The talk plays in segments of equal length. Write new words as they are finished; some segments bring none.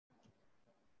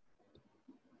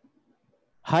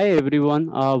Hi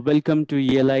everyone, welcome to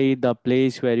ELI, the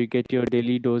place where you get your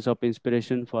daily dose of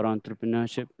inspiration for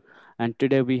entrepreneurship. And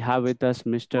today we have with us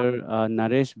Mr.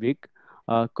 Naresh Vig,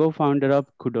 co-founder of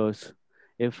Kudos,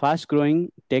 a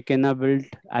fast-growing, tech-enabled,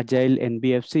 agile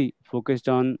NBFC focused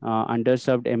on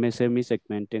underserved MSME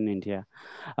segment in India.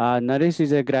 Naresh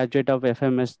is a graduate of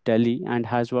FMS Delhi and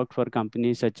has worked for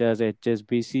companies such as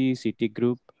HSBC,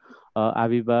 Citigroup,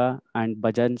 Aviva, and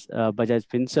Bajaj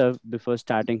Finserv before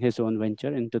starting his own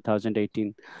venture in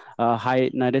 2018. Hi,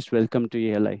 Naresh, welcome to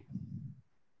ELI.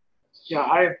 Yeah,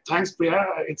 hi. Thanks, Priya.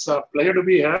 It's a pleasure to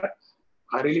be here.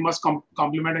 I really must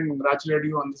compliment and congratulate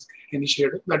you on this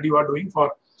initiative that you are doing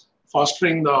for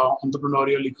fostering the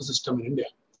entrepreneurial ecosystem in India,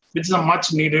 which is a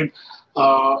much needed,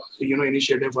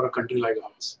 initiative for a country like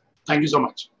ours. Thank you so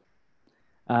much.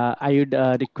 I would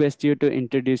request you to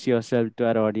introduce yourself to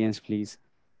our audience, please.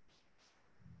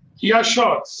 Yeah,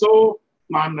 sure. So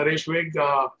I'm Naresh Vig.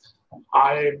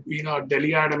 I've been a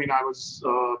Delhiite. I was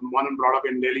born and brought up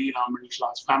in Delhi in a middle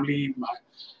class family. My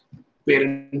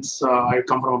parents, I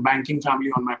come from a banking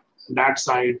family on my dad's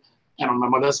side, and on my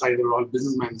mother's side, they were all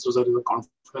businessmen. So there is a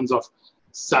confluence of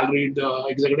salaried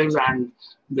executives and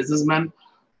businessmen.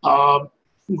 Uh,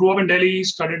 Grew up in Delhi,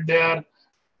 studied there,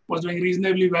 was doing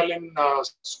reasonably well in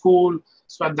school.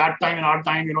 So at that time, in our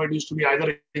time, it used to be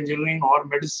either engineering or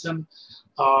medicine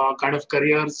kind of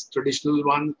careers, traditional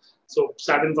one. So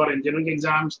sat in for engineering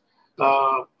exams,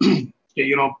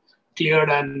 you know, cleared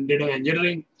and did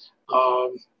engineering. Uh,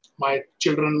 my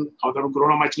children, or that have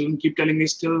grown up, my children keep telling me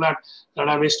still that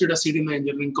I wasted a seat in the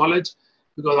engineering college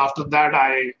because after that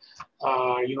I,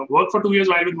 worked for 2 years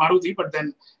while with Maruti, but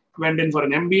then went in for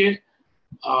an MBA.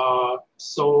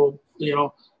 So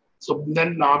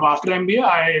then after MBA,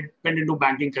 I went into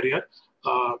banking career.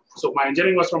 So my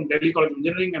engineering was from Delhi College of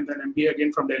Engineering, and then MBA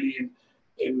again from Delhi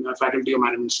in Faculty of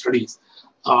Management Studies.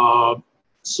 Uh,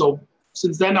 so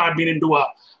since then, I've been into a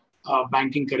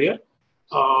banking career,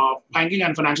 banking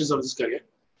and financial services career.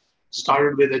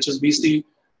 Started with HSBC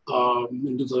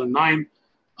in 2009,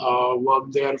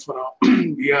 worked there for a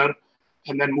year,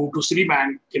 and then moved to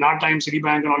Citibank. In our time,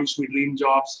 Citibank and all used to be dream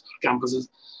jobs, campuses,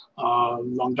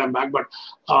 long time back. But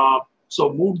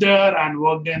so moved there and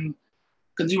worked in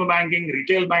consumer banking,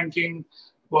 retail banking,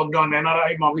 worked on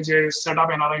NRI mortgages, set up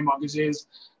NRI mortgages,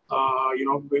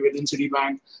 within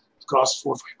Citibank across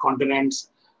 4 or 5 continents.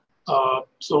 A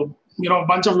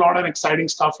bunch of lot of exciting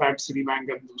stuff at Citibank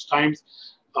at those times.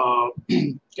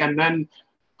 And then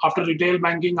after retail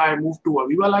banking, I moved to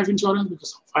Aviva Life Insurance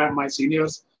because five of my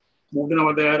seniors moved in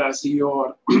over there as CEO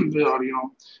or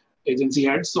agency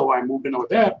head. So I moved in over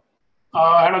there.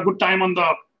 Had a good time on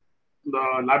the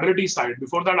liability side.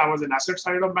 Before that, I was in asset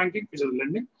side of banking, which is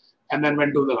lending, and then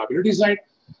went to the liability side.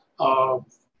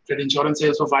 Did insurance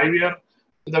sales for 5 years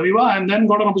with Aviva, and then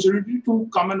got an opportunity to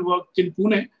come and work in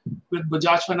Pune with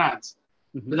Bajaj Finance.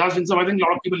 Mhm. Bajaj Finance, I think a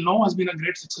lot of people know, has been a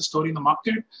great success story in the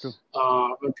market. True.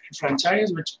 A great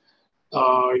franchise, which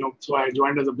so I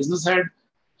joined as a business head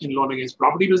in loan against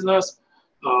property business.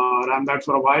 Ran that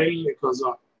for a while. It was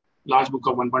a large book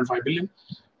of 1.5 billion,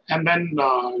 and then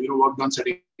worked on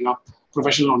setting up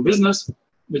professional loan business,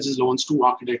 which is loans to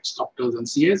architects, doctors, and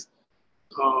CAs.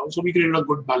 So we created a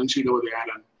good balance sheet over there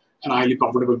and a highly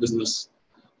profitable business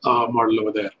model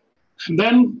over there. And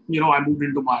then I moved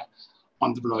into my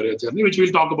entrepreneurial journey, which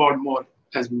we'll talk about more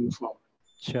as we move forward.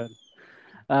 Sure.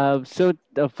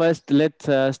 First,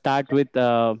 let's start with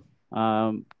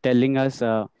telling us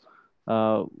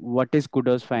what is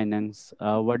Kudos Finance?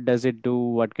 What does it do?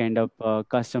 What kind of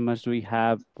customers we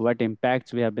have? What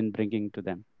impacts we have been bringing to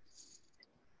them?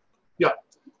 Yeah,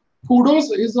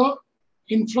 Kudos is a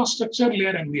infrastructure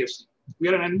layer NBFC. We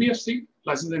are an NBFC,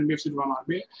 licensed NBFC from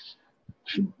RBI.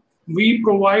 We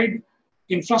provide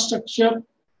infrastructure,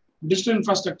 digital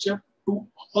infrastructure to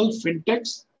all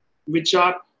fintechs which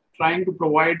are trying to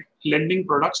provide lending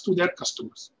products to their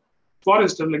customers. For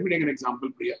instance, let me take an example,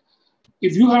 Priya.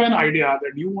 If you have an idea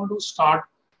that you want to start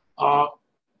a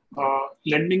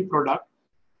lending product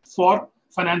for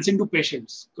financing to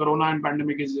patients, Corona and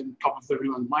pandemic is in top of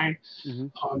everyone's mind, Mm-hmm.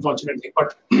 Unfortunately.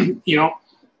 But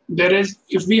there is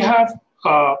if you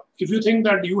think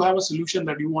that you have a solution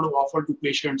that you want to offer to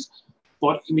patients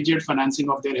for immediate financing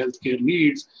of their healthcare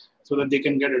needs, so that they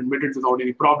can get admitted without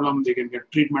any problem, they can get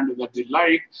treatment that they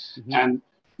like, Mm-hmm. and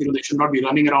they should not be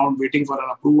running around waiting for an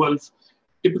approval.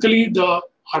 Typically,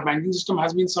 our banking system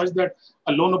has been such that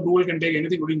a loan approval can take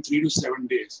anything between 3 to 7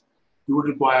 days. You would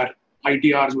require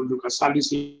ITRs, would require salary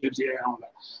slips, and all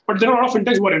that. But there are a lot of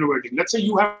fintechs who are innovating. Let's say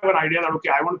you have an idea that, okay,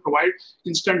 I want to provide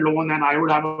instant loan and I would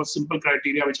have a simple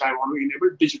criteria which I want to enable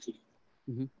digitally.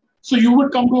 Mm-hmm. So you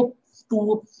would come to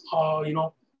Kudos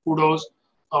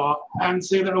and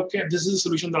say that, okay, this is a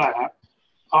solution that I have.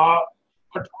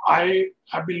 But I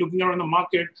have been looking around the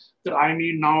market that I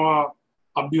need now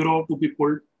a bureau to be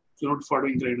pulled, for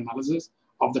doing credit analysis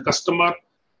of the customer,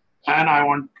 and I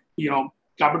want,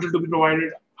 capital to be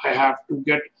provided. I have to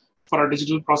get for a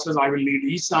digital process. I will need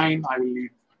e-sign. I will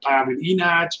need tie up with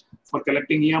eNACH for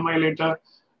collecting EMI later,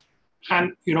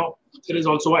 and there is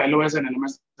also a LOS and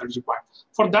LMS that is required.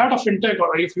 For that, a fintech,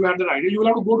 or if you have that idea, you will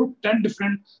have to go to 10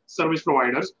 different service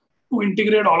providers to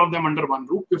integrate all of them under one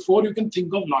roof before you can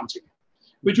think of launching it,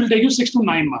 which will take you 6 to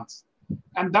 9 months.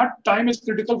 And that time is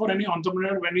critical for any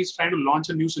entrepreneur when he's trying to launch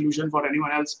a new solution for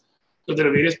anyone else. So there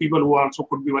are various people who also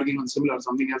could be working on similar,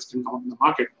 something else can come up in the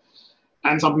market.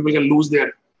 And some people can lose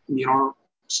their,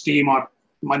 steam or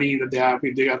money that they have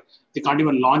if they can't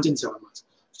even launch in 7 months.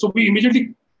 So we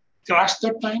immediately crash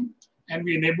that time and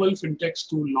we enable fintechs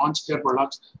to launch their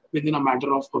products within a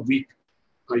matter of a week.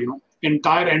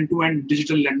 Entire end-to-end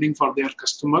digital lending for their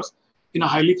customers in a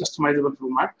highly customizable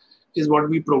format is what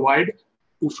we provide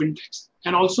to fintechs,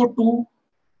 and also to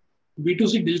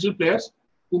B2C digital players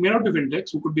who may not be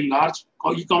fintechs, who could be large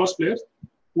e-commerce players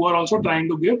who are also trying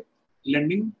to give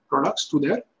lending products to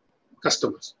their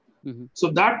customers. Mm-hmm.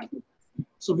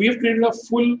 So we have created a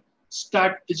full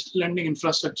stack digital lending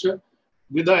infrastructure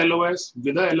with a LOS,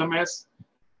 with a LMS,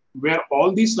 where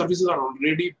all these services are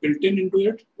already built into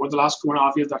it. For the last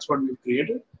 2.5 years, that's what we've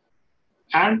created.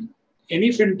 And any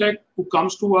fintech who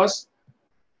comes to us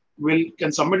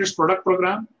can submit its product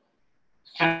program.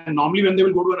 And normally when they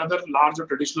will go to another large or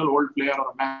traditional old player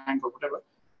or a bank or whatever,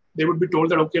 they would be told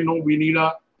that, okay, no, we need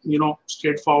a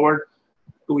straightforward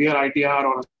 2-year ITR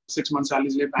or a 6-month salary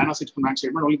slip and a 6-month bank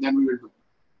statement. Only then we will do.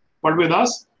 But with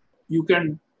us, you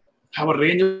can have a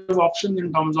range of options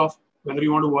in terms of whether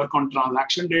you want to work on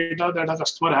transaction data that a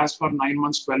customer has for 9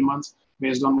 months, 12 months,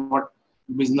 based on what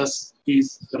business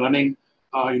he's running,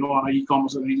 on an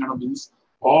e-commerce or any kind of business,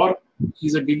 or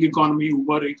he's a gig economy,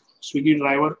 Uber, Swiggy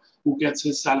driver who gets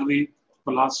his salary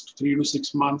for last 3 to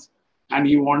 6 months, and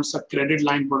he wants a credit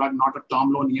line product, not a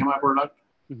term loan EMI product.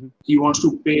 Mm-hmm. He wants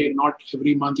to pay not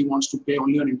every month, he wants to pay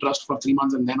only on interest for 3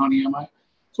 months and then on EMI.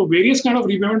 So various kind of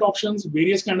repayment options,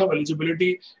 various kind of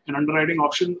eligibility and underwriting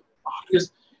options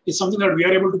is something that we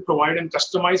are able to provide and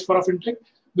customize for a fintech,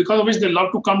 because of which they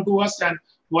love to come to us and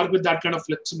work with that kind of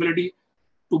flexibility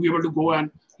to be able to go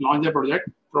and launch their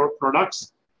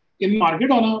products in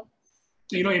market on a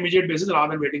immediate basis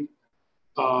rather than waiting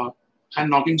and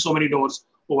knocking so many doors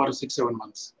over 6-7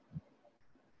 months.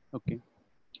 Okay.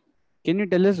 Can you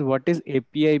tell us what is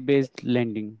API based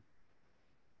lending?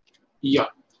 Yeah.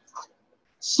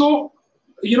 So,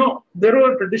 there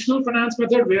are a traditional finance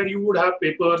method where you would have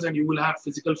papers and you will have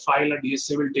physical file. A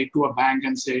DSA will take to a bank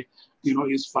and say,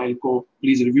 is file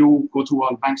please review, go through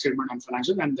all bank statement and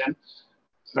financial, and then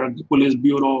pull his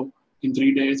bureau in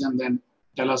 3 days and then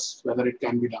tell us whether it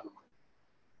can be done or not.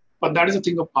 But that is a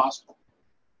thing of past.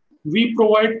 We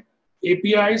provide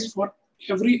APIs for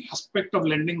every aspect of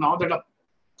lending now that a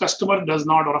customer does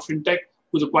not, or a fintech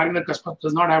who's acquiring the customer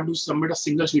does not have to submit a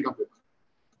single sheet of paper.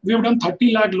 We have done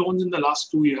 30 lakh loans in the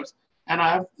last 2 years, and I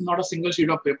have not a single sheet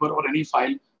of paper or any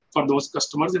file for those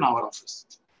customers in our office.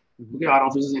 Mm-hmm. Okay, our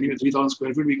office is anyway 3,000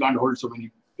 square feet. We can't hold so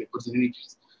many papers in any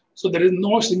case. So there is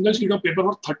no single sheet of paper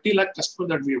for 30 lakh customers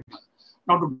that we have done.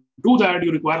 Now to do that,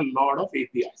 you require a lot of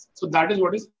APIs. So that is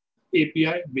what is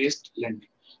API-based lending.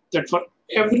 That for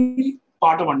every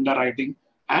part of underwriting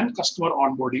and customer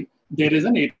onboarding, there is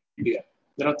an API.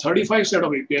 There are 35 set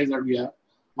of APIs that we have.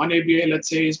 One API, let's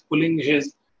say, is pulling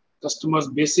his customer's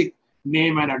basic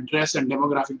name and address and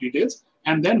demographic details,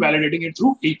 and then validating it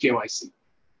through eKYC.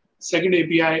 Second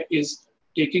API is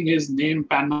taking his name,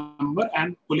 PAN number,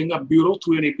 and pulling a bureau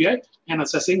through an API and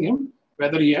assessing him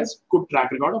whether he has good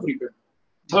track record of repayment.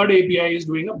 Third API is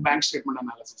doing a bank statement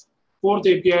analysis. Fourth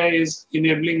API is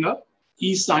enabling a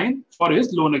e-sign for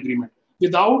his loan agreement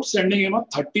without sending him a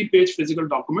 30-page physical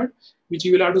document, which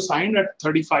he will have to sign at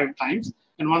 35 times.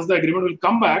 And once the agreement will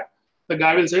come back, the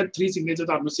guy will say 3 signatures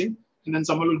are missing, and then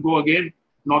someone will go again,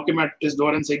 knock him at his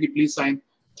door and say, please sign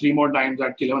 3 more times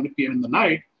at 11 p.m. in the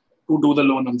night to do the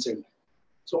loan on same day.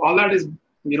 So all that is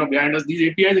behind us.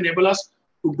 These APIs enable us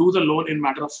to do the loan in a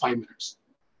matter of 5 minutes.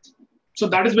 So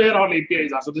that is where all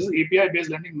APIs are. So this is API-based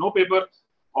lending, no paper,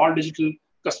 all digital,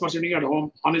 customer sitting at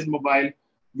home on his mobile,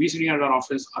 we sitting at our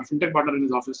office, our fintech partner in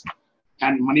his office,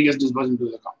 and money gets disbursed into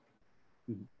his account.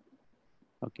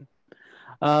 Mm-hmm. Okay.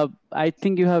 I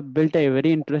think you have built a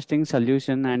very interesting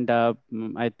solution, and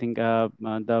I think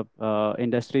the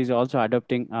industry is also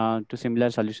adopting to similar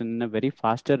solution in a very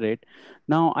faster rate.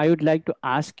 Now, I would like to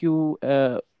ask you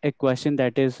a question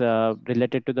that is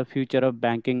related to the future of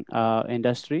banking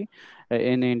industry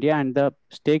in India and the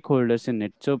stakeholders in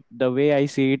it. So the way I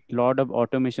see it, lot of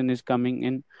automation is coming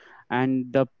in,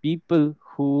 and the people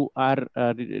who are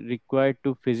required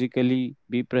to physically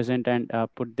be present and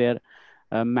put their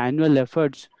manual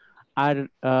efforts are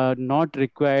not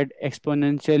required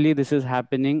exponentially. This is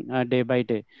happening day by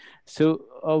day. So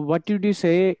what did you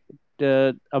say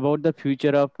about the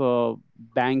future of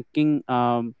banking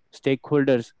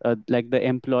stakeholders, like the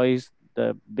employees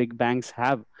the big banks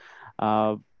have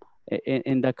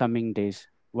in the coming days?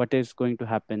 What is going to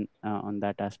happen on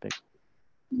that aspect?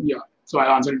 Yeah. So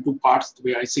I'll answer in two parts the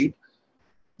way I see it.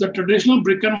 The traditional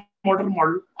brick and mortar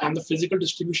model and the physical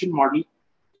distribution model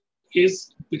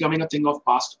is becoming a thing of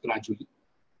past gradually.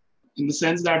 In the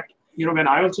sense that, when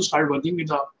I also started working with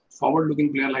a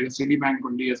forward-looking player like a Citibank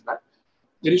 20 years back,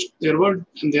 there were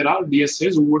and there are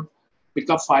DSAs who would pick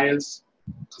up files,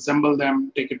 assemble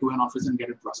them, take it to an office and get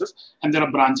it processed. And there are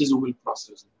branches who will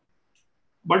process it.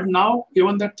 But now,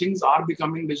 given that things are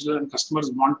becoming digital and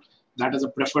customers want that as a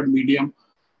preferred medium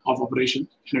of operation,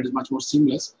 and it is much more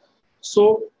seamless,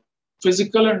 so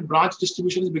physical and branch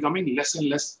distribution is becoming less and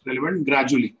less relevant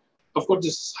gradually. Of course,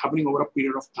 this is happening over a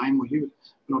period of time only,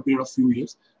 period of few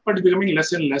years, but it's becoming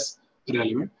less and less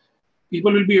relevant.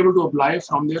 People will be able to apply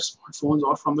from their smartphones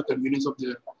or from the convenience of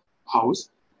their house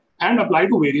and apply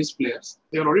to various players.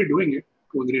 They're already doing it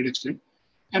to a great extent,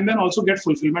 and then also get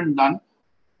fulfillment done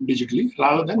digitally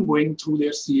rather than going through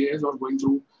their CAs or going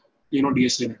through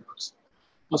DSA networks.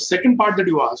 The second part that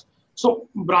you asked, so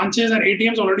branches and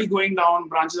ATMs already going down.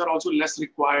 Branches are also less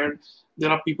required. There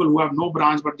are people who have no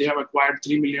branch, but they have acquired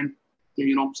 3 million,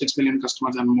 6 million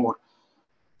customers and more.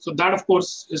 So that, of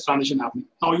course, is transition happening.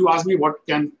 Now you ask me what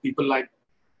can people like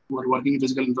who are working in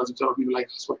physical infrastructure or people like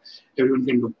us, what everyone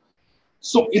can do.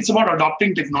 So it's about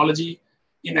adopting technology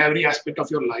in every aspect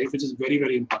of your life, which is very,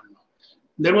 very important.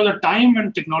 There was a time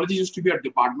when technology used to be a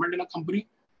department in a company.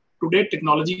 Today,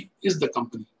 technology is the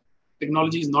company.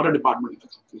 Technology is not a department in the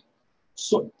company.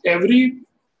 So every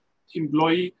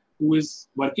employee who is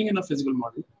working in a physical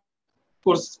model, of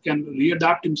course, can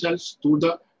readapt themselves to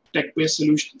the tech-based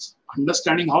solutions,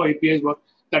 understanding how APIs work.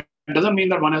 That doesn't mean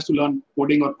that one has to learn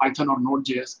coding or Python or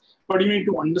Node.js, but you need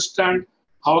to understand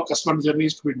how a customer journey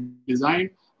is to be designed,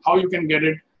 how you can get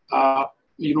it,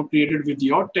 created with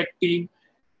your tech team,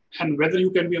 and whether you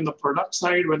can be on the product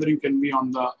side, whether you can be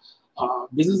on the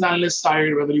business analyst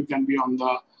side, whether you can be on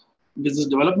the business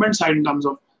development side in terms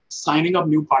of signing up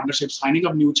new partnerships, signing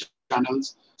up new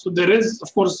channels. So there is,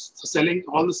 of course, selling,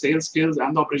 all the sales skills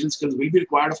and the operation skills will be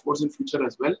required, of course, in future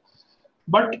as well.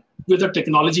 But with a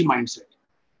technology mindset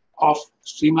of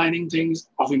streamlining things,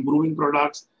 of improving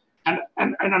products,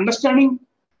 and understanding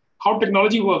how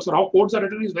technology works or how codes are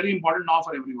written is very important now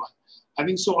for everyone. I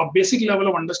think so. A basic level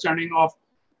of understanding of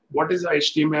what is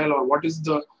HTML or what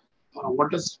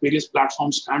does various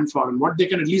platforms stand for and what they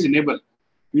can at least enable.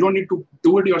 You don't need to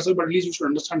do it yourself, but at least you should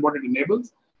understand what it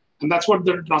enables. And that's what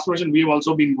the transformation we've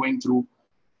also been going through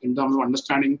in terms of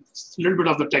understanding a little bit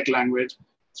of the tech language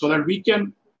so that we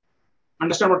can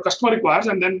understand what customer requires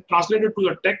and then translate it to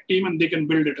the tech team and they can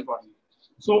build it accordingly.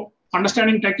 So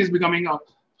understanding tech is becoming an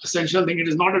essential thing. It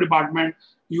is not a department.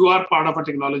 You are part of a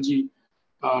technology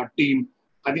team.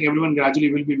 I think everyone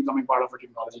gradually will be becoming part of a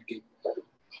technology team.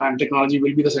 And technology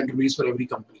will be the centerpiece for every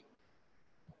company.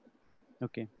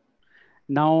 Okay.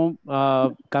 Now,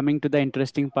 coming to the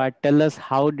interesting part, tell us,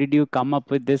 how did you come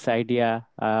up with this idea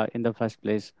in the first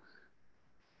place?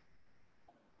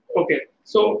 Okay,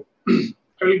 so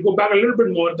I will go back a little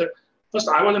bit more. That first,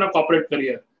 I was in a corporate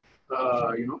career,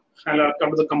 and I'll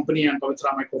come to the company and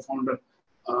Pavitra, my co-founder,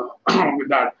 with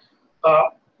that.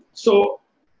 So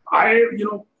I,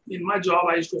 in my job,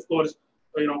 I used to, of course,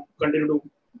 continue to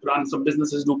run some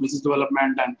businesses, do business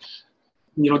development, and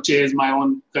chase my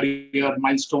own career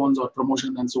milestones or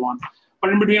promotion and so on.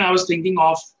 But in between, I was thinking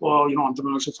of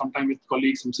entrepreneurship sometime with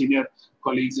colleagues, some senior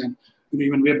colleagues, and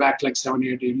even way back like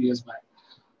 8 years back.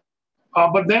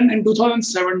 But then in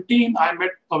 2017, I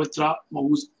met Pavitra,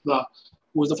 who's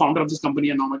the founder of this company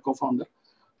and now my co-founder.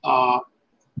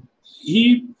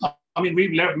 We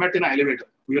met in an elevator.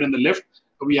 We were in the lift.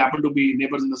 We happened to be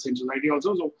neighbors in the same society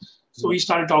also. So he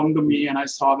started talking to me, and I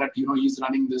saw that he's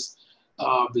running this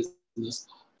business.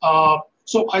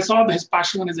 So I saw his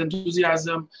passion and his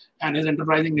enthusiasm and his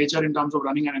enterprising nature in terms of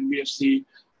running an NBFC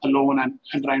alone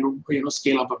and trying to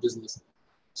scale up a business.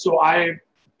 So I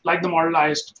like the model.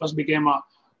 I first became a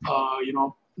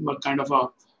kind of a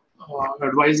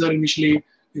advisor initially.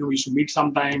 We should meet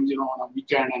sometimes on a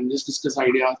weekend and just discuss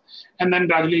ideas. And then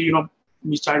gradually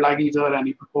we started liking each other, and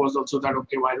he proposed also that,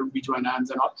 okay, why don't we join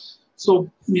hands and all. So,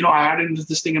 I had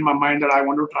this thing in my mind that I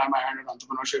want to try my hand at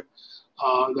entrepreneurship,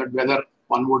 that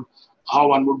how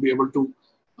one would be able to,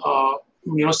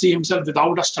 see himself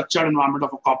without a structured environment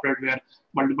of a corporate where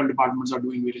multiple departments are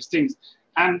doing various things,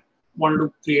 and wanted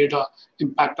to create a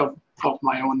impact of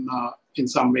my own in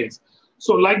some ways.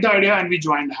 So, like the idea, and we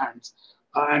joined hands,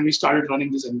 and we started running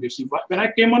this NBFC. But when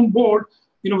I came on board,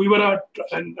 we were a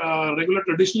regular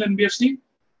traditional NBFC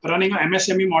running a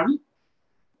MSME model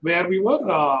where we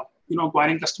were,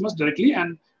 acquiring customers directly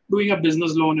and doing a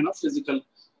business loan in a physical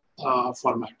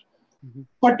format. Mm-hmm.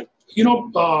 But,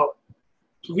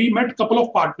 we met a couple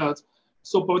of partners.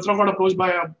 So Pavitra got approached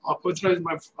by Pavitra is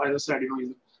my, as I said,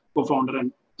 he's a co-founder,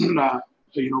 and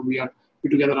we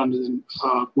together under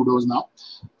Kudos now.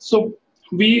 So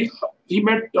he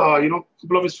met a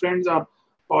couple of his friends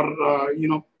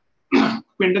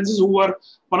acquaintances who were,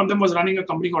 one of them was running a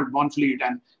company called Bonfleet,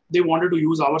 and they wanted to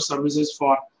use our services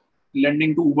for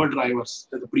lending to Uber drivers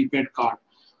as a prepaid card.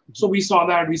 So we saw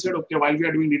that, we said, okay, while we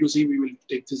are doing D2C, we will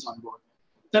take this on board.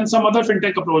 Then some other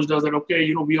fintech approached us that,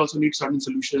 okay, we also need certain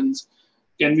solutions.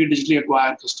 Can we digitally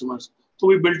acquire customers? So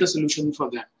we built a solution for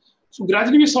them. So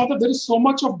gradually we saw that there is so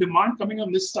much of demand coming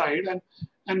on this side,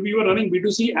 and we were running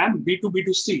B2C and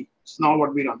B2B2C. It's now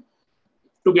what we run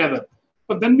together.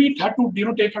 But then we had to,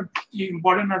 take an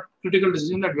important critical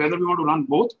decision that whether we want to run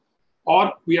both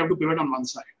or we have to pivot on one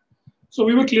side. So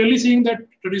we were clearly seeing that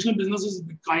traditional business is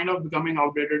kind of becoming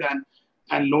outdated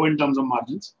and low in terms of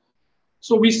margins.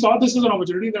 So we saw this as an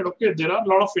opportunity that, okay, there are a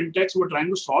lot of fintechs who are trying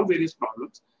to solve various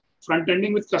problems,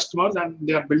 front-ending with customers, and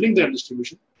they are building their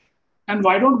distribution. And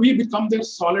why don't we become their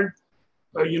solid,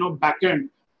 back-end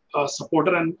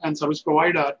supporter and service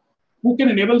provider who can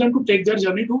enable them to take their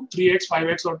journey to 3x,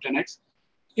 5x, or 10x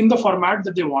in the format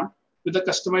that they want with the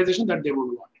customization that they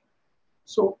would want.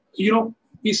 So,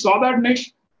 we saw that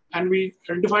niche and we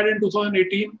identified it in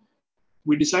 2018.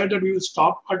 We decided that we will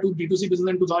stop our D2C business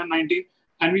in 2019,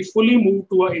 and we fully moved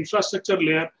to an infrastructure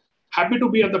layer, happy to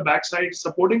be at the backside,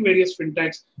 supporting various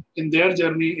fintechs in their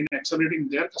journey in accelerating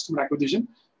their customer acquisition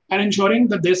and ensuring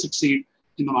that they succeed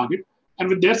in the market. And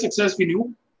with their success, we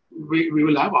knew we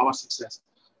will have our success.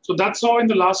 So that's how in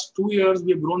the last 2 years,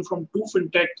 we've grown from 2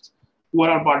 fintechs who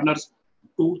are our partners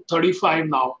to 35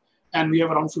 now. And we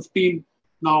have around 15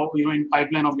 now, in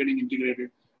pipeline of getting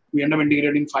integrated. We end up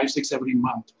integrating 5, 6 every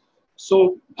month.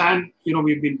 So, and,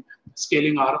 we've been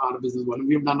scaling our business volume.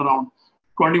 We've done around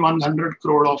 2,100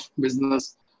 crore of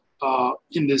business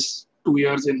in this 2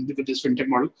 years with this fintech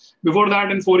model. Before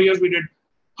that, in 4 years, we did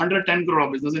 110 crore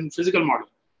of business in physical model.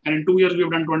 And in 2 years, we've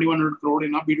done 2,100 crore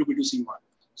in our B2B2C model.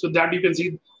 So that you can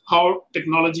see how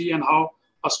technology and how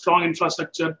a strong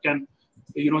infrastructure can,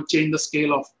 change the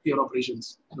scale of your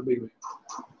operations in a big way.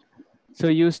 So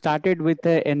you started with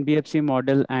the NBFC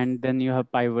model, and then you have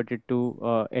pivoted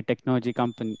to a technology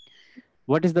company.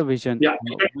 What is the vision? Yeah.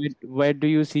 Where do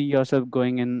you see yourself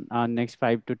going in next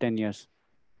 5 to 10 years?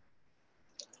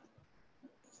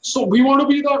 So we want to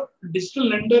be the digital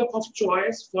lender of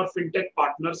choice for fintech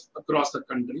partners across the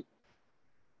country.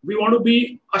 We want to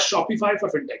be a Shopify for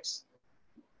fintechs.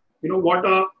 What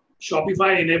a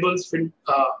Shopify enables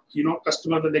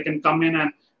customers that they can come in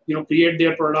and create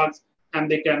their products,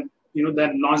 and they can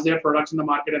then launch their products in the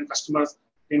market, and customers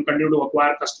can continue to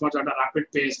acquire customers at a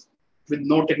rapid pace with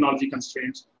no technology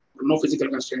constraints, no physical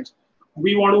constraints.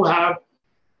 We want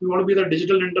to be the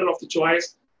digital lender of the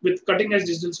choice with cutting edge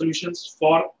digital solutions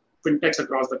for fintechs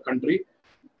across the country.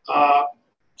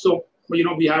 So we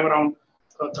have around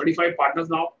 35 partners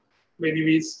now. Maybe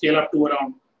we scale up to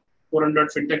around 400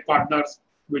 fintech partners,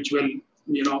 which will,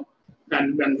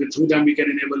 and through them we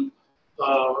can enable,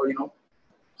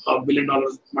 $1 billion,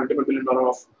 multiple $1 billion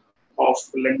of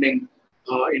lending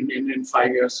in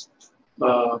 5 years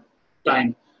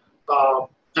time.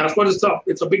 And of course,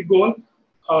 it's a big goal,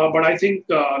 but I think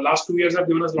last 2 years have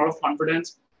given us a lot of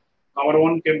confidence. Our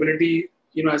own capability,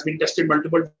 has been tested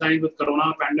multiple times with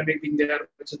Corona pandemic being there,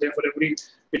 which is there for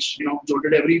which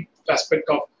jolted every aspect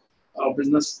of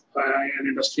business and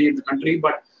industry in the country.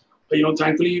 But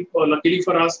thankfully, luckily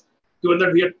for us, given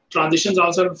that we had transitioned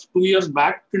ourselves 2 years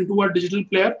back into a digital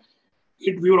player,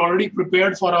 we were already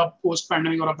prepared for a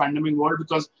post-pandemic or a pandemic world,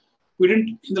 because we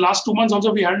didn't, in the last 2 months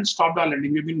also, we hadn't stopped our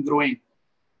lending. We've been growing.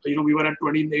 We were at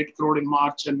 28 crore in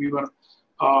March, and we were,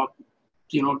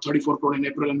 34 crore in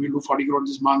April, and we'll do 40 crore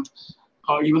this month,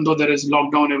 even though there is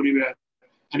lockdown everywhere.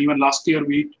 And even last year,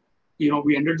 we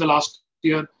ended the last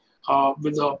year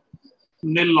with a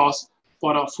nil loss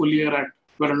for a full year at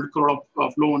 1,200 crore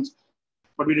of loans.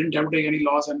 But we didn't have to take any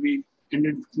loss, and we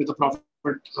ended with a profit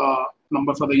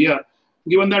number for the year,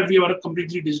 given that we are a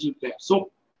completely digital player. So,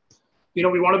 we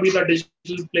want to be the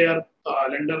digital player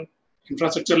lender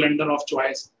infrastructure lender of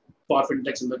choice for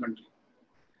fintechs in the country.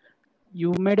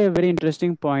 You made a very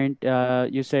interesting point.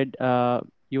 You said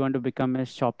you want to become a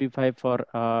Shopify for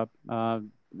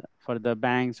the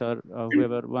banks or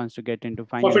whoever wants to get into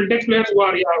For finance. fintech players who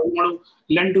want to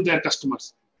lend to their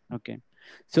customers. Okay,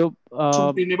 so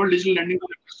To enable digital lending to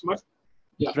their customers.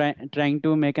 Yeah. trying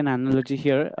to make an analogy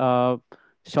here,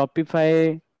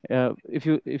 Shopify.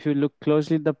 If you look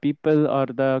closely, the people or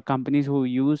the companies who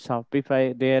use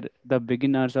Shopify, they're the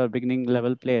beginners or beginning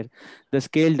level players. The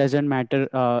scale doesn't matter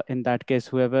in that case.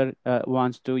 Whoever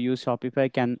wants to use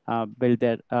Shopify can build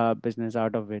their business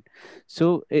out of it.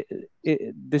 So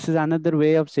this is another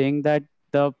way of saying that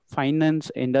the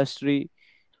finance industry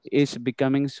is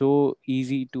becoming so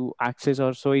easy to access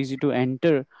or so easy to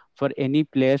enter for any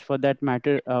players for that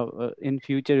matter. In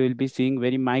future we'll be seeing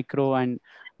very micro and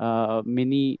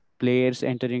many players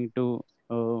entering to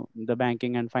the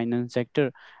banking and finance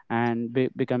sector and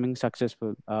becoming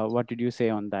successful. What did you say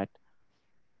on that?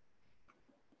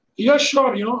 Yeah,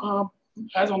 sure.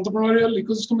 As entrepreneurial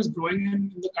ecosystem is growing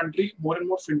in the country, more and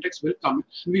more fintechs will come.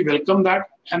 We welcome that,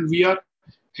 and we are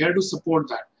here to support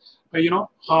that.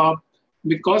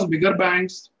 Because bigger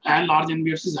banks and large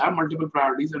NBFCs have multiple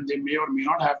priorities, and they may or may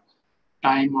not have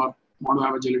time or want to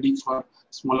have agility for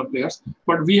smaller players.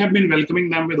 But we have been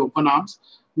welcoming them with open arms.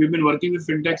 We've been working with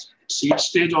fintechs at seed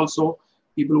stage also,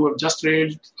 people who have just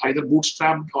raised either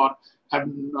bootstrapped or have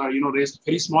raised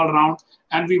very small rounds,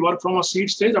 and we work from a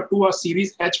seed stage up to a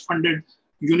Series H funded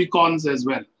unicorns as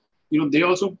well. They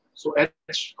also, so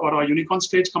H or a unicorn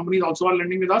stage companies also are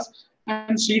lending with us,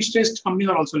 and seed stage companies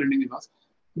are also lending with us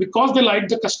because they like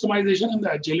the customization and the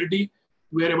agility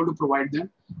we are able to provide them.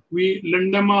 We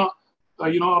lend them a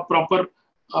proper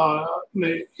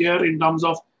year in terms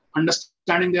of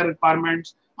understanding their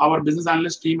requirements. Our business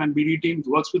analyst team and BD team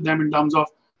works with them in terms of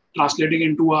translating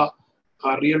into a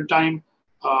real-time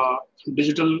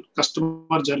digital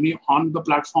customer journey on the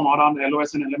platform or on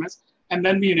LOS and LMS. And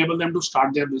then we enable them to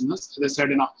start their business, as I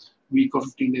said, in a week or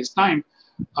 15 days time.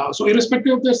 So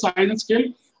irrespective of their size and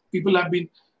scale, people have been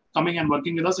coming and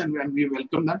working with us, and we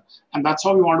welcome them. And that's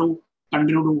how we want to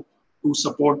continue to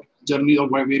support journey of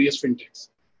various fintechs.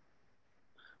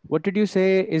 What did you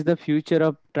say is the future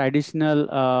of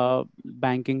traditional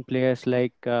banking players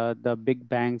like the big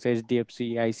banks,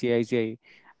 HDFC, ICICI,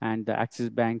 and the Axis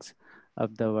banks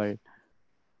of the world?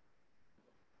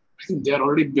 I think they are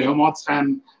already behemoths,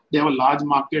 and they have a large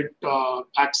market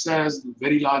access,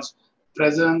 very large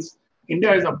presence.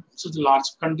 India is such a large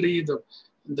country.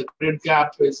 The credit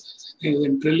gap is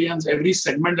in trillions. Every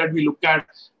segment that we look at,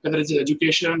 whether it's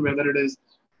education, whether it is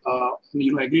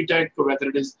agri-tech, whether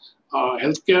it is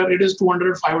healthcare, it is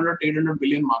 200, 500, 800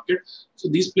 billion market. So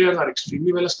these players are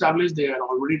extremely well established. They are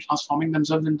already transforming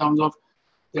themselves in terms of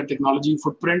their technology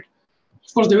footprint.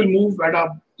 Of course, they will move at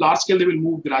a large scale. They will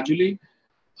move gradually,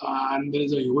 and there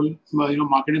is a whole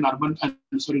market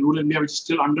in rural India which is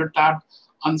still under-tapped,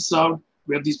 unserved,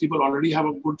 where these people already have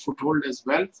a good foothold as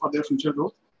well for their future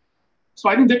growth. So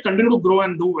I think they continue to grow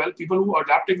and do well. People who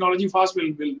adapt technology fast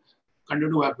will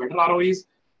continue to have better ROEs.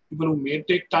 People who may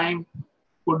take time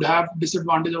could have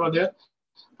disadvantage over there.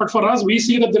 But for us, we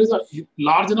see that there is a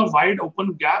large and a wide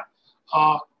open gap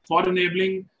for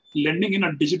enabling lending in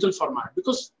a digital format,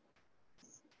 because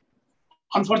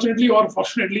unfortunately or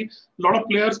fortunately, a lot of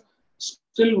players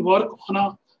still work on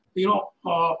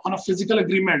a physical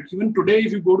agreement. Even today,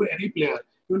 if you go to any player,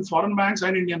 even foreign banks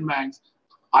and Indian banks,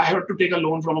 I had to take a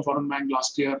loan from a foreign bank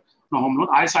last year, a home loan.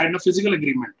 I signed a physical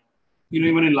agreement,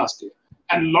 even in last year.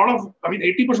 And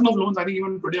 80% of loans, I think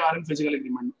even today are in physical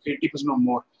agreement, 80% or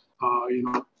more, in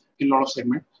a lot of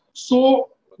segments.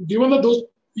 So given that those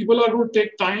people are going to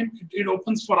take time, it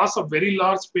opens for us a very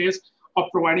large space of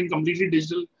providing completely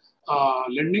digital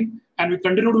lending. And we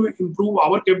continue to improve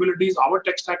our capabilities. Our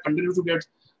tech stack continues to get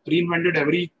reinvented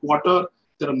every quarter.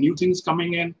 There are new things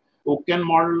coming in. Open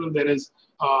model. There is,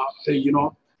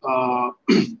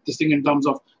 this thing in terms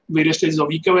of various stages of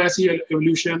eKYC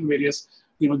evolution, various,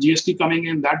 GST coming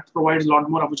in. That provides a lot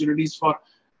more opportunities for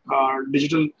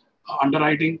digital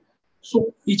underwriting.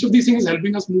 So each of these things is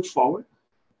helping us move forward.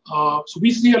 So we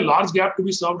see a large gap to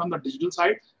be served on the digital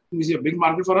side. We see a big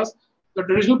market for us. The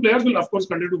traditional players will, of course,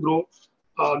 continue to grow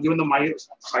given the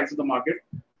size of the market.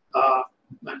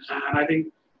 And I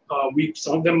think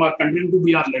some of them are continuing to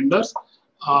be our lenders,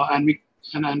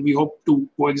 and we hope to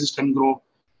coexist and grow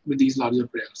with these larger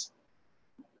players.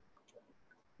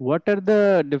 What are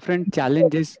the different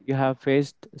challenges you have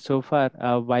faced so far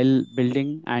while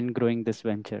building and growing this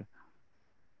venture?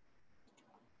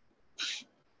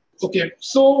 Okay,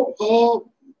 so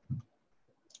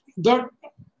the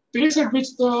pace at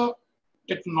which the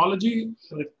technology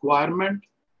requirement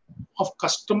of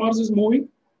customers is moving,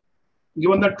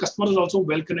 given that customers are also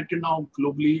well connected now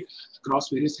globally across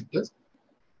various sectors.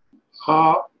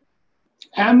 Uh,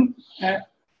 and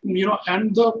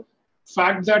and the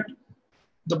fact that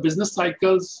the business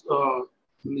cycles,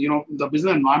 the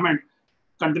business environment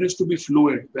continues to be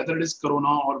fluid, whether it is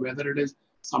Corona or whether it is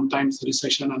sometimes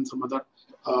recession and some other,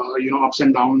 ups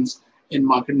and downs in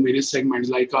market in various segments,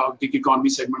 like gig economy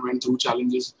segment went through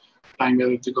challenges time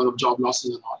because of job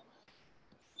losses and all.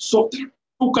 So there are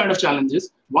two kind of challenges.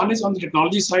 One is on the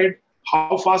technology side,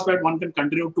 how fast that one can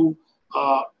continue to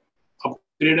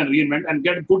upgrade and reinvent and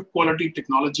get good quality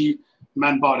technology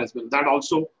manpower as well. That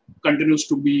also continues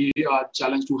to be a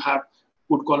challenge, to have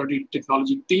good quality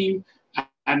technology team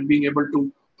and being able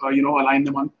to align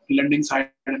them on lending side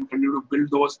and continue to build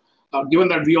those. Given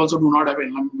that we also do not have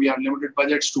we have limited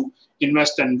budgets to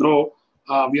invest and grow,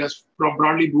 we are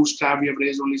broadly bootstrapped. We have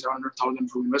raised only 700,000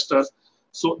 from investors.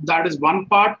 So that is one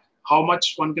part, how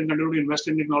much one can continue to invest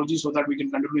in technology so that we can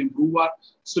continue to improve our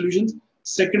solutions.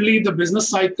 Secondly, the business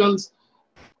cycles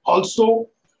also,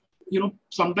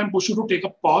 sometimes push you to take a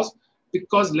pause,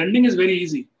 because lending is very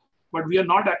easy, but we are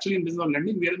not actually in business of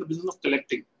lending. We are in the business of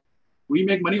collecting. We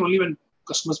make money only when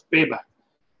customers pay back.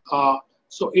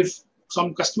 So if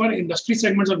some customer industry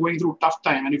segments are going through tough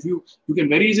time, and if you can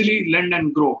very easily lend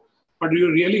and grow, but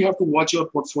you really have to watch your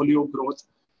portfolio growth.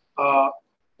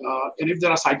 And if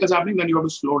there are cycles happening, then you have to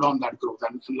slow down that growth.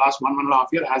 And the last 1.5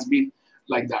 years has been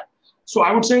like that. So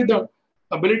I would say the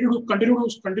ability to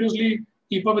continuously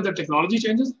keep up with the technology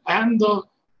changes and the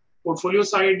portfolio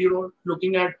side,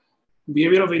 looking at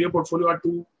behavior of various portfolio are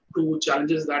two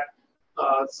challenges that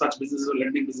such businesses or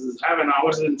lending businesses have. And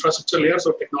ours is infrastructure layer,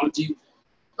 so technology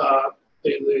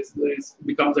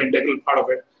becomes an integral part of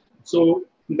it. So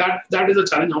that is a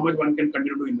challenge, how much one can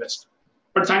continue to invest.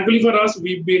 But thankfully for us,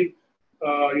 we've been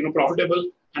profitable,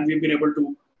 and we've been able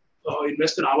to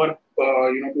invest in our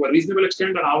to a reasonable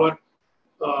extent, and our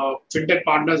fintech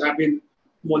partners have been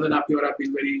more than happy, or have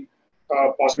been very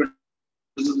positive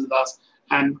with us,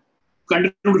 and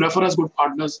continue to refer us good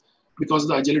partners because of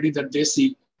the agility that they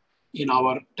see in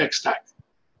our tech stack.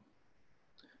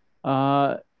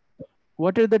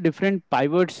 What are the different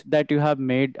pivots that you have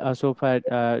made so far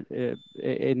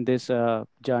in this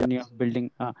journey of building?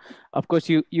 Of course,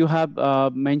 you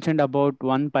have mentioned about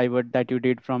one pivot that you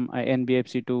did from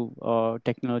NBFC to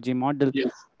technology model.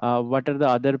 Yes. What are the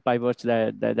other pivots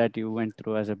that you went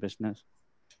through as a business?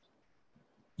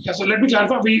 Yeah, so let me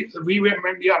clarify. We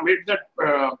made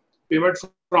that pivot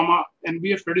from a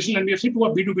traditional NBFC to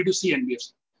a B2B2C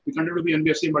NBFC. We continue to be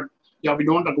NBFC, but we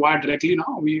don't acquire directly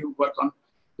now. We work on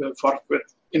with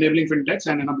enabling fintechs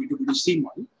and in a B2B2C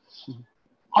model. Mm-hmm.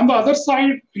 On the other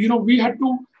side, we had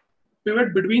to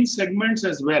pivot between segments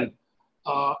as well.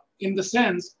 In the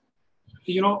sense,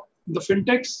 the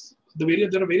fintechs, there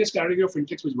are various categories of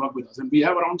fintechs which work with us, and we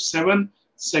have around 7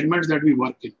 segments that we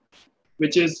work in,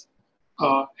 which is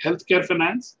healthcare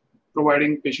finance,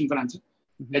 providing patient financing,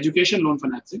 mm-hmm. education loan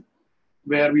financing,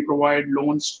 where we provide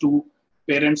loans to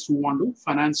parents who want to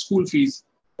finance school fees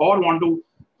or want to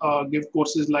give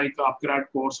courses like upgrad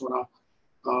course or a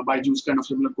Byju's kind of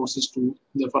similar courses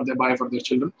they buy for their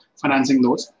children, financing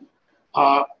those.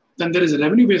 Then there is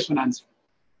revenue-based financing,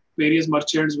 various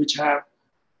merchants which have,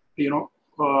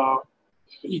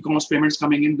 e-commerce payments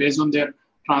coming in based on their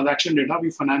transaction data.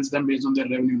 We finance them based on their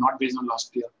revenue, not based on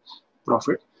last year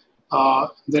profit.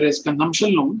 There is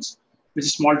consumption loans, which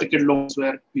is small ticket loans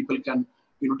where people can,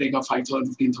 take a 5,000,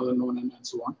 15,000 loan and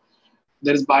so on.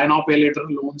 There is buy now, pay later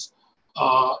loans.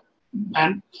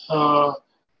 And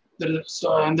there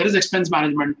is expense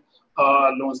management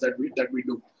loans that we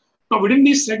do. Now within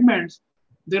these segments,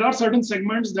 there are certain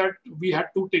segments that we had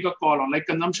to take a call on, like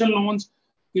consumption loans.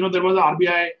 There was an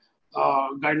RBI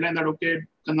guideline that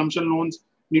consumption loans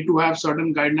need to have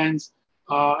certain guidelines,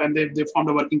 and they formed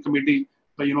a working committee,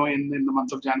 in the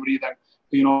month of January that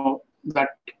that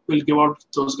will give out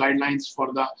those guidelines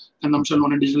for the consumption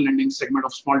loan and digital lending segment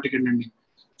of small ticket lending.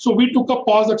 So we took a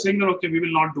pause at saying that, we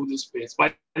will not do this phase.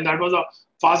 But that was a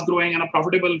fast growing and a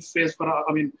profitable phase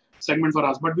segment for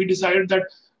us. But we decided that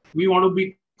we want to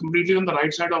be completely on the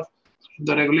right side of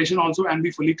the regulation also and be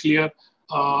fully clear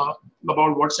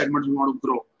about what segments we want to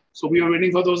grow. So we were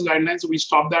waiting for those guidelines. So we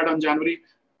stopped that on January,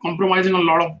 compromising a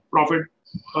lot of profit,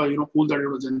 pool that it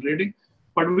was generating.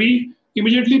 But we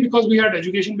immediately, because we had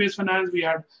education-based finance, we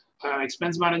had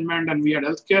expense management, and we had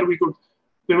healthcare, we could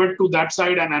pivot to that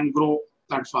side and grow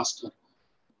that faster.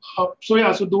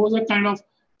 So those are kind of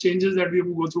changes that we have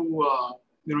to go through,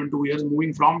 in 2 years,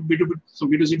 moving from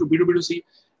B2C to B2B2C,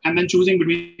 and then choosing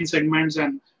between segments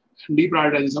and and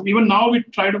deprioritizing some. Even now, we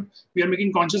are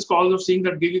making conscious calls of seeing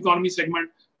that gig economy segment,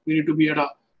 we need to be at a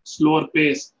slower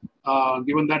pace,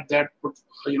 given that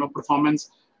performance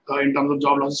in terms of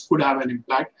job losses could have an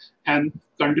impact, and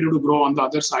continue to grow on the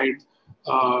other side,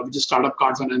 which is startup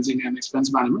card financing and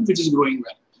expense management, which is growing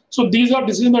well. So these are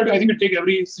decisions that I think we take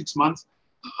every 6 months,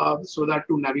 so that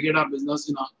to navigate our business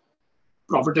in a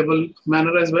profitable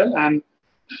manner as well, and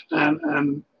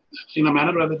in a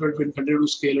manner that we can continue to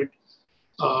scale it,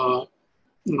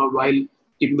 while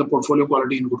keeping the portfolio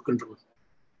quality in good control.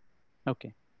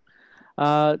 Okay.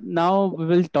 Now we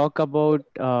will talk about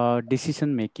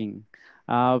decision making.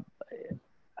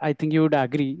 I think you would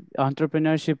agree,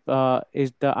 entrepreneurship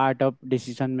is the art of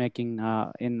decision making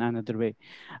in another way.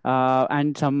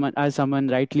 And someone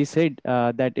rightly said,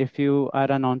 that if you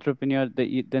are an entrepreneur,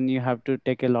 then you have to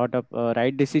take a lot of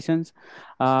right decisions.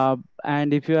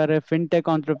 And if you are a fintech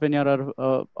entrepreneur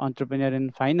or entrepreneur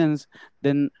in finance,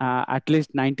 then at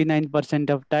least 99%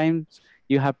 of times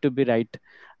you have to be right.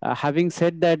 Having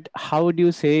said that, how do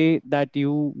you say that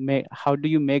how do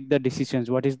you make the decisions?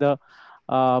 What is the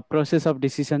process of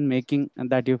decision making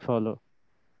that you follow?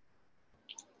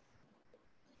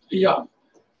 Yeah,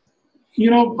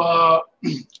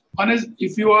 one is,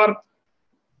 if you are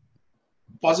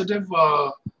positive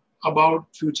about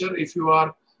future, if you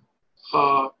are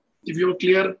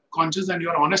clear, conscious, and you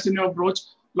are honest in your approach,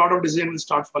 a lot of decisions will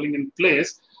start falling in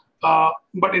place.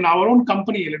 But in our own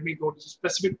company, let me go to the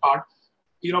specific part.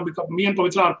 Because me and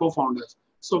Pavitra are co-founders.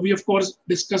 So we, of course,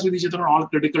 discuss with each other on all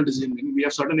critical decision making. We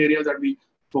have certain areas that we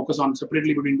focus on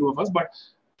separately between two of us, but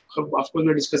of course,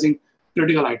 we're discussing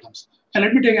critical items. And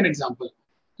let me take an example.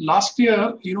 Last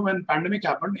year, when pandemic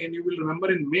happened, and you will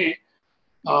remember in May,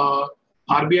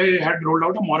 RBI had rolled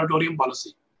out a moratorium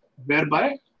policy,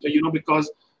 whereby,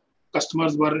 because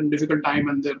customers were in difficult time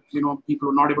and people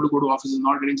were not able to go to offices,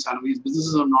 not getting salaries,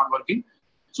 businesses are not working.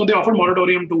 So they offered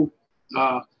moratorium to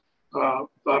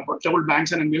troubled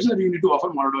banks and NBFCs, that you need to offer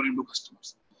moratorium to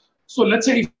customers. So let's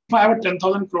say if I have a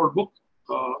 10,000 crore book,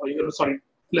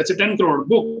 let's say 10 crore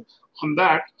book on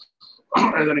that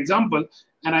as an example,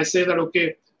 and I say that,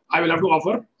 okay, I will have to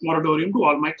offer moratorium to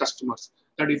all my customers,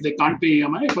 that if they can't pay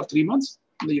EMI for 3 months,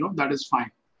 that is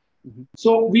fine. Mm-hmm.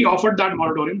 So we offered that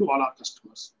moratorium to all our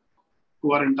customers,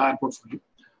 to our entire portfolio.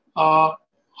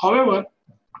 However,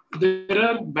 there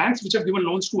are banks which have given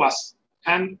loans to us,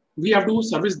 and we have to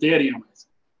service their EMIs.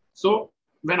 So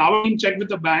when our team checked with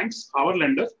the banks, our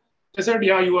lenders, they said,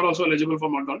 yeah, you are also eligible for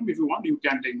moratorium. If you want, you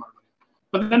can take moratorium.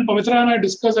 But then Pavitra and I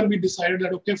discussed, and we decided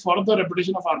that, okay, for the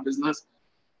reputation of our business,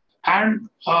 and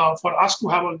for us to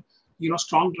have a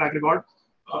strong track record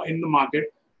in the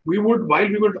market, while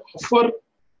we would offer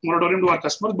moratorium to our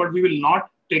customers, but we will not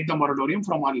take the moratorium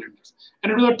from our lenders.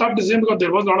 And it was a tough decision, because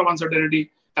there was a lot of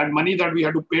uncertainty. That money that we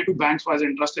had to pay to banks as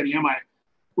interest and EMI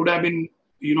could have been,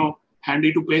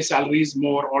 handy to pay salaries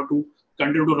more, or to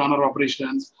continue to run our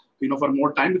operations, for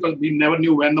more time, because we never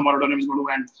knew when the moratorium is going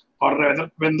to end, or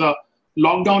rather when the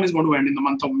lockdown is going to end in the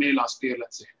month of May last year,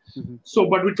 let's say. Mm-hmm. So,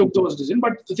 but we took those decisions.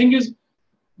 But the thing is,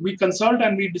 we consult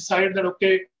and we decide that,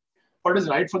 okay, what is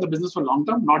right for the business for long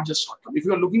term, not just short term. If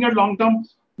you are looking at long term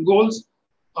goals,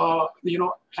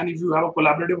 and if you have a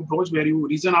collaborative approach where you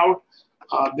reason out,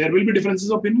 there will be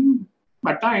differences of opinion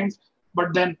at times.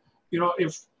 But then,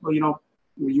 if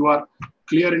you are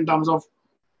clear in terms of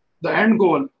the end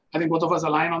goal, I think both of us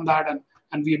align on that, and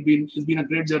it's been a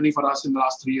great journey for us in the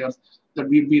last 3 years, that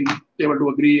we've been able to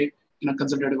agree in a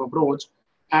consultative approach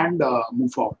and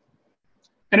move forward.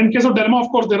 And in case of Dilemma, of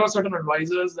course, there are certain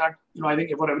advisors that, I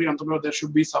think for every entrepreneur, there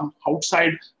should be some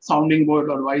outside sounding board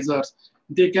advisors.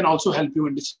 They can also help you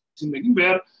in decision making,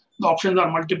 where the options are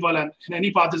multiple, and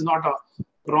any path is not a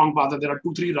wrong path. There are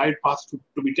 2-3 right paths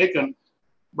to be taken.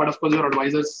 But of course, your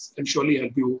advisors can surely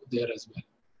help you there as well.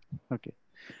 Okay.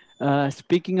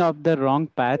 Speaking of the wrong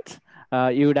paths,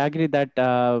 you would agree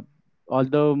that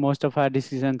although most of our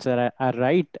decisions are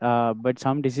right, but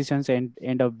some decisions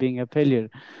end up being a failure.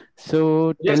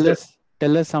 So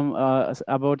tell us some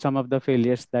about some of the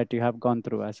failures that you have gone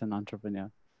through as an entrepreneur.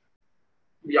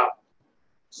 Yeah.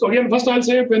 So again, first I'll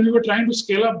say, when we were trying to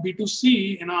scale up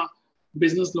B2C in a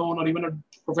business loan or even a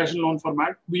professional loan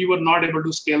format, we were not able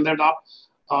to scale that up.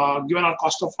 Given our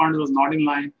cost of funds was not in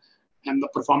line, and the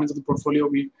performance of the portfolio,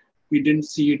 we didn't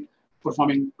see it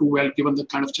performing too well, given the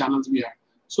kind of channels we had.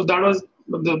 So that was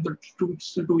the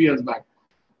 2 years back.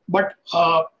 But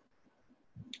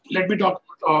let me talk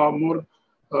more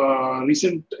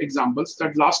recent examples.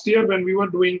 That last year, when we were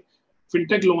doing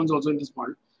fintech loans also in this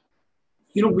model,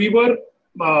 we were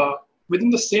within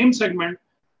the same segment,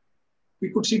 we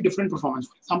could see different performance.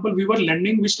 For example,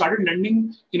 we started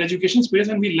lending in education space,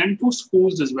 and we lent to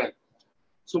schools as well.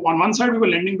 So on one side, we were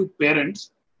lending to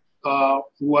parents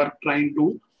who are trying to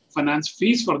finance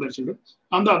fees for their children.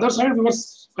 On the other side, we were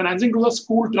financing to the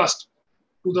school trust,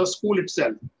 to the school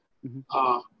itself.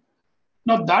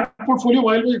 Now that portfolio,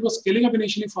 while it was scaling up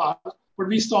initially fast, but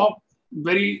we saw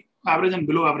very average and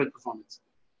below average performance,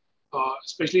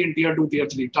 especially in tier 2, tier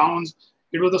 3 towns.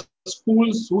 It was the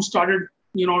schools who started,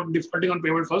 defaulting on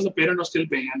payment first. The parent was still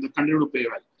paying and they continued to pay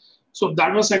well. So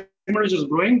that was a segment which was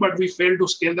growing, but we failed to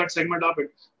scale that segment up. It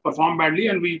performed badly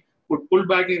and we would pull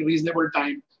back in reasonable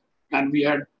time. And we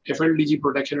had FLDG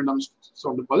protection in terms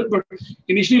of deposit. But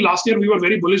initially last year, we were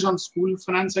very bullish on school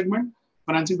finance segment,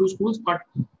 financing to schools, but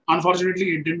unfortunately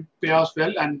it didn't pay us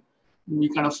well and we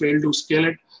kind of failed to scale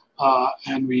it.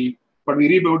 But we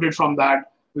rebuilt from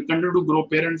that. We continued to grow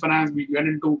parent finance. We went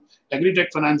into agri-tech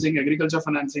financing, agriculture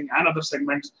financing, and other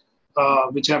segments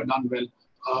which have done well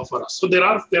for us. So there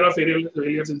are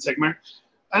failures in segment,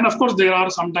 and of course there are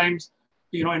sometimes,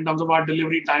 in terms of our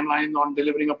delivery timeline on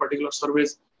delivering a particular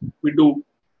service, we do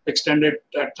extend it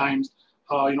at times.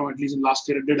 At least in last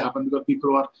year it did happen because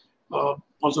people are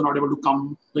also not able to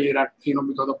come here at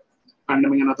because of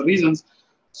pandemic and other reasons.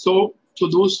 So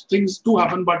those things do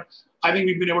happen, but I think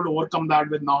we've been able to overcome that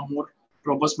with now more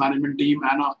robust management team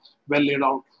and a well laid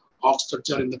out org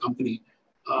structure in the company.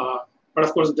 But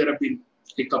of course, there have been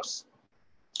hiccups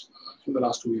in the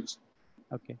last 2 years.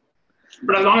 Okay.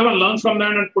 But as long as one learns from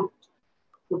them and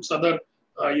puts other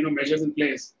measures in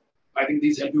place, I think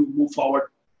these help you move forward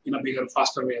in a bigger,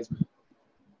 faster way as well.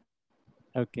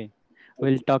 Okay.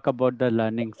 We'll talk about the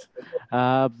learnings.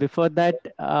 Before that,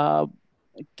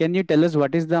 can you tell us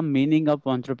what is the meaning of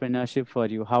entrepreneurship for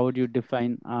you? How would you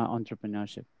define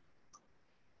entrepreneurship?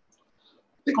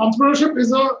 I think entrepreneurship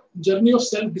is a journey of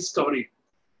self-discovery.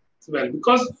 Well,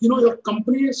 because your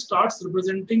company starts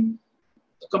representing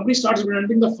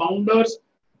the founders'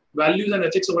 values and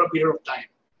ethics over a period of time.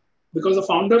 Because the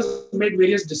founders make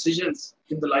various decisions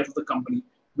in the life of the company,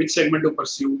 which segment to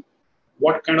pursue,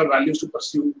 what kind of values to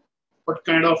pursue, what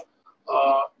kind of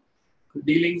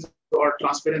dealings or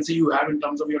transparency you have in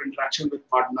terms of your interaction with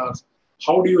partners,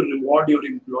 how do you reward your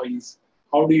employees,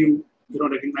 how do you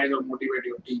recognize or motivate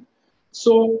your team.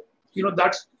 So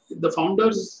that's the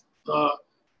founders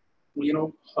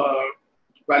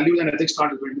values and ethics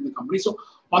start building the company. So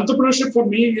entrepreneurship for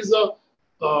me is a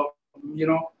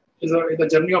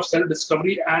journey of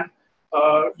self-discovery and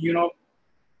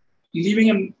leaving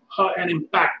an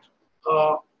impact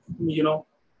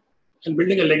and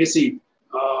building a legacy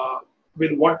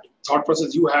with what thought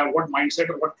process you have, what mindset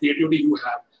or what creativity you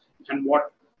have, and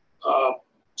what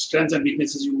strengths and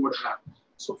weaknesses you would have.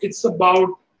 So it's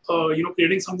about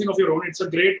creating something of your own. It's a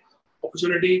great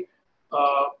opportunity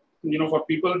for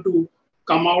people to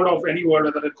come out of any world,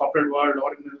 whether the corporate world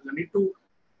or they need to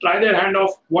try their hand of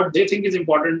what they think is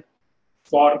important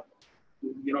for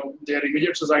their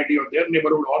immediate society or their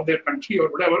neighborhood or their country or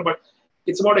whatever. But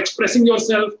it's about expressing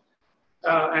yourself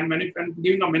and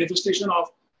giving a manifestation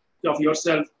of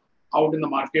yourself out in the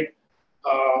market,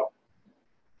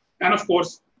 and of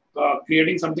course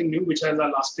creating something new which has a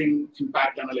lasting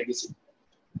impact and a legacy.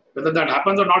 Whether that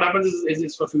happens or not happens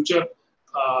is for future,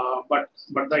 but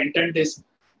the intent is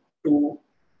to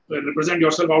represent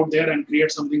yourself out there and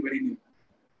create something very new.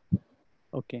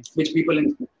 Okay. Which people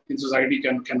in society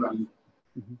can value,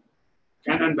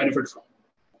 can and benefit from.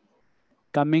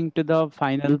 Coming to the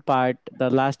final part, the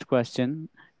last question,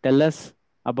 tell us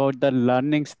about the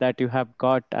learnings that you have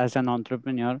got as an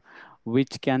entrepreneur,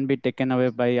 which can be taken away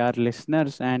by our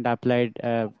listeners and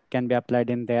can be applied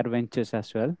in their ventures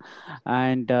as well.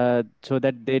 And so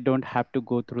that they don't have to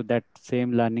go through that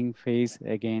same learning phase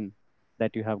again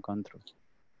that you have gone through.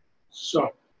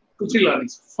 Sure. 2, 3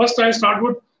 learnings. First, I start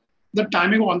with the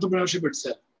timing of entrepreneurship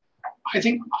itself. I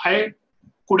think I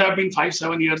could have been 5,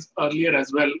 7 years earlier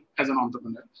as well as an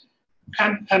entrepreneur.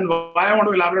 And why I want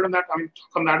to elaborate on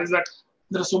that is that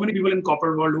there are so many people in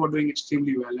corporate world who are doing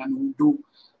extremely well and who do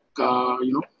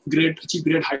achieve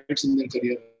great heights in their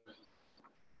career.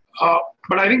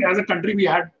 But I think as a country, we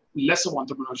had less of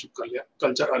entrepreneurship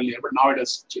culture earlier, but now it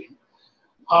has changed.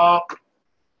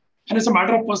 And it's a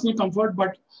matter of personal comfort,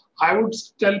 but I would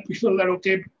tell people that,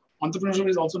 okay, entrepreneurship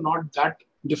is also not that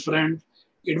different.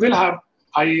 It will have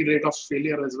high rate of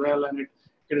failure as well, and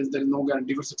there is no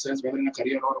guarantee for success, whether in a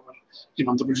career or in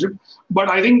entrepreneurship. But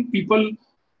I think people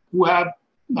who have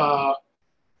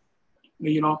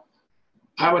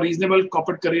have a reasonable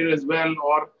corporate career as well,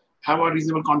 or have a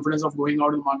reasonable confidence of going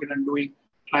out in the market and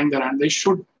trying their hand, they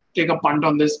should take a punt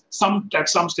on this at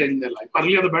some stage in their life.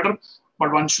 Earlier the better,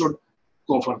 but one should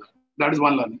go for that. That is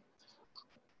one learning.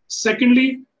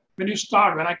 Secondly, when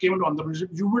I came into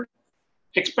entrepreneurship,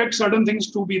 expect certain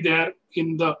things to be there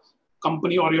in the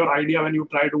company or your idea when you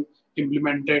try to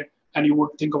implement it, and you would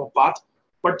think of a path,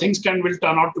 but things will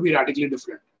turn out to be radically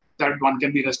different. That one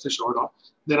can be rest assured of.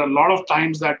 There are a lot of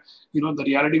times that the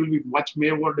reality will be much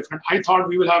more different. I thought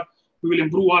we will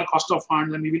improve our cost of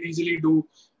funds and we will easily do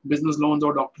business loans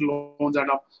or doctor loans at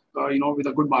with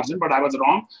a good margin, but I was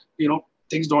wrong.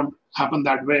 Things don't happen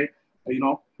that way.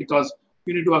 Because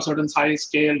you need to have certain size,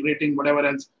 scale, rating, whatever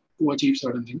else to achieve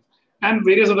certain things. And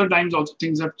various other times also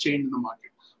things have changed in the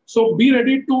market. So be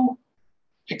ready to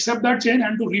accept that change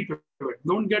and to repivot.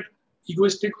 Don't get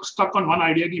egoistic, stuck on one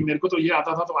idea. Ki, "Mereko to ye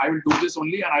aata tha, so I will do this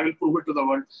only and I will prove it to the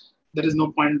world." There is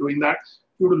no point in doing that.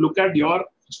 You have to look at your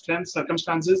strengths,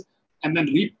 circumstances, and then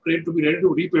be ready to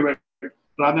repivot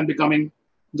rather than becoming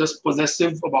just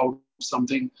possessive about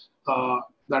something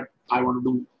that I want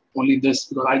to do only this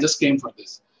because I just came for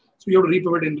this. So you have to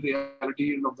repivot in reality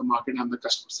of the market and the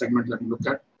customer segment that you look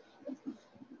at.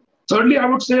 Thirdly, I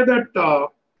would say that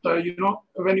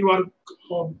when you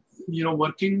are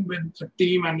working with a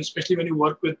team, and especially when you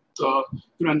work with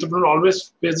entrepreneur,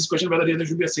 always face this question whether there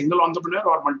should be a single entrepreneur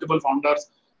or multiple founders.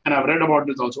 And I've read about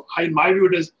this also. In my view,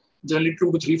 it is generally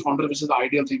 2 to 3 founders, which is the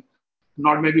ideal thing.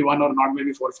 Not maybe 1 or not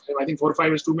maybe 4 or 5. I think 4 or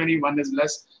 5 is too many. 1 is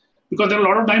less, because there are a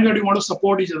lot of times that you want to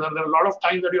support each other. There are a lot of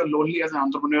times that you are lonely as an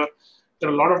entrepreneur. There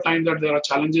are a lot of times that there are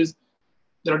challenges.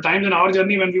 There are times in our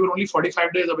journey when we were only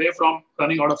 45 days away from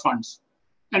running out of funds,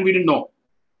 and we didn't know,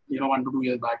 1 to 2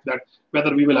 years back, that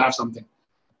whether we will have something.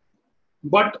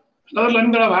 But another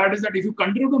learning that I've had is that if you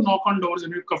continue to knock on doors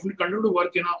and you continue to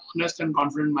work in an honest and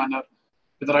confident manner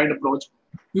with the right approach,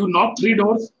 you knock 3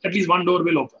 doors, at least 1 door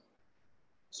will open.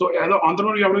 So as an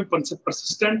entrepreneur, you have to be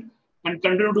persistent and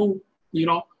continue to,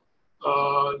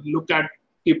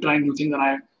 keep trying new things.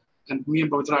 And me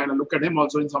and Pavitra, and I look at him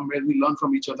also in some ways, we learn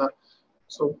from each other.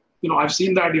 So, I've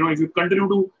seen that, if you continue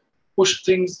to push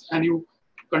things and you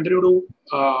continue to,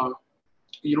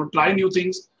 try new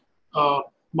things,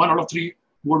 1 out of 3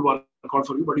 would work out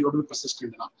for you, but you have to be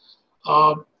persistent enough.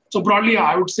 So broadly,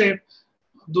 I would say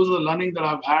those are the learnings that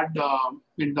I've had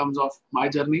in terms of my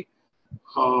journey.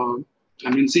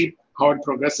 And we'll see how it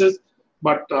progresses.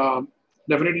 But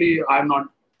definitely, I have not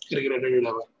regretted it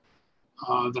ever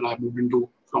that I've moved into,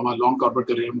 from a long corporate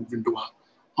career, moved into an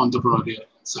entrepreneurial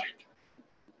side.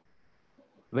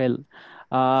 Well,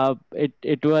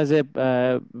 it was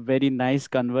a very nice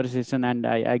conversation, and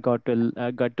I got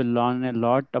to learn a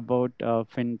lot about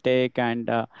fintech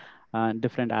and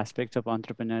different aspects of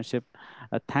entrepreneurship.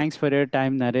 Thanks for your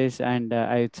time, Naresh, and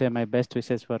I'd say my best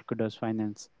wishes for Kudos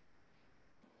Finance.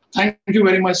 Thank you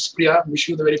very much, Priya. Wish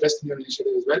you the very best in your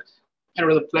initiative as well. And it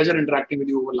was a pleasure interacting with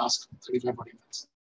you over the last 35, 40 minutes.